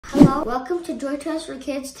Hello, welcome to Joy Toys for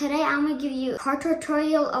Kids. Today I'm going to give you a car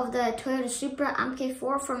tutorial of the Toyota Supra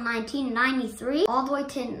MK4 from 1993 all the way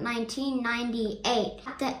to 1998.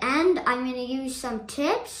 At the end, I'm going to give you some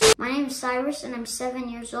tips. My name is Cyrus and I'm 7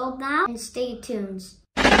 years old now, and stay tuned.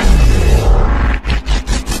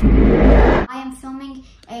 I am filming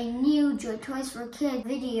a new Joy Toys for Kids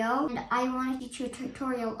video, and I want to teach you a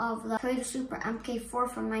tutorial of the Toyota Supra MK4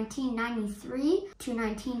 from 1993 to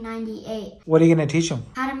 1998. What are you going to teach them?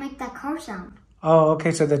 How to make that car sound. Oh,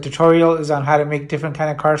 okay. So the tutorial is on how to make different kind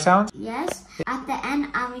of car sounds? Yes. At the end,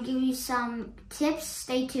 I'm going to give you some tips.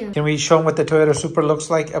 Stay tuned. Can we show them what the Toyota Supra looks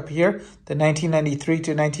like up here? The 1993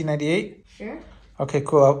 to 1998? Sure. Okay,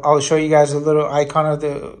 cool. I'll show you guys a little icon of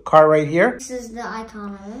the car right here. This is the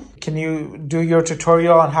icon of it. Can you do your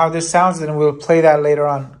tutorial on how this sounds? And we'll play that later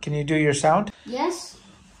on. Can you do your sound? Yes.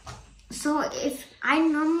 So if I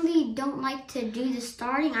normally don't like to do the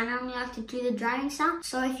starting, I normally like to do the driving sound.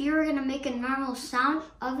 So if you were going to make a normal sound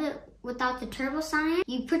of it without the turbo sound in it,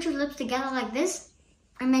 you put your lips together like this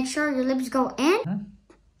and make sure your lips go in. Mm-hmm.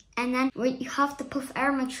 And then you have to puff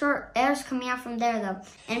air, make sure air's coming out from there though,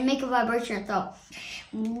 and make a vibration in your throat.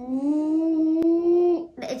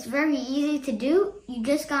 It's very easy to do. You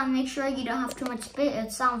just gotta make sure you don't have too much spit.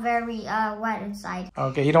 It sounds very wet inside.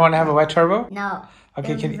 Okay, you don't want to have a wet turbo? No.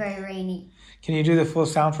 Okay, it's very rainy. Can you do the full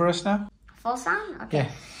sound for us now? Full sound? Okay.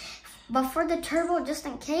 Yeah. But for the turbo, just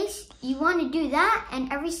in case, you want to do that,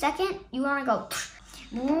 and every second you want to go.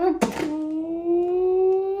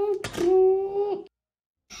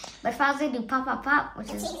 But if I was going to do pop, pop, pop,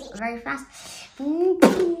 which is very fast,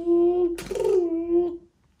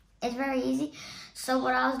 it's very easy. So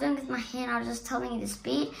what I was doing with my hand, I was just telling you the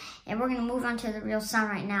speed, and we're going to move on to the real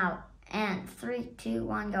sound right now. And 3, 2,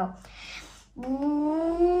 1, go.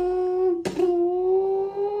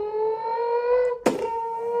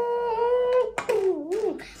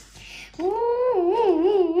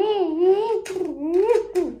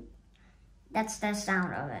 That's the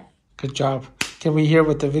sound of it. Good job. Can we hear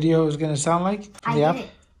what the video is going to sound like? I did it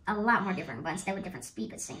a lot more different, but instead with different speed,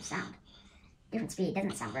 but same sound. Different speed, it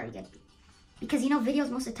doesn't sound very good. Because, you know, videos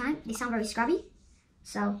most of the time, they sound very scrubby.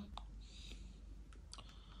 So,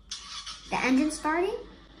 the engine starting,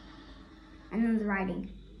 and then the riding.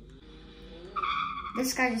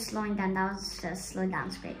 This guy is slowing down, that was just slow down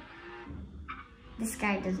straight. This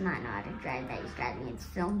guy does not know how to drive that, he's driving his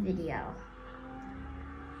film video.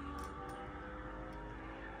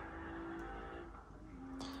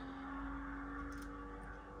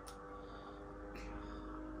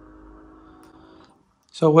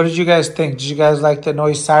 So what did you guys think? Did you guys like the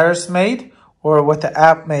noise Cyrus made or what the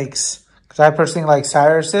app makes? Because I personally like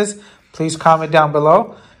Cyrus's. Please comment down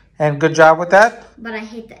below. And good job with that. But I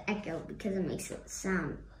hate the echo because it makes it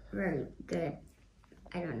sound very good.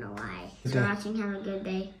 I don't know why. Thanks for watching. Have a good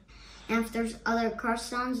day. And if there's other car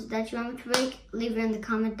sounds that you want me to make, leave it in the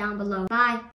comment down below. Bye.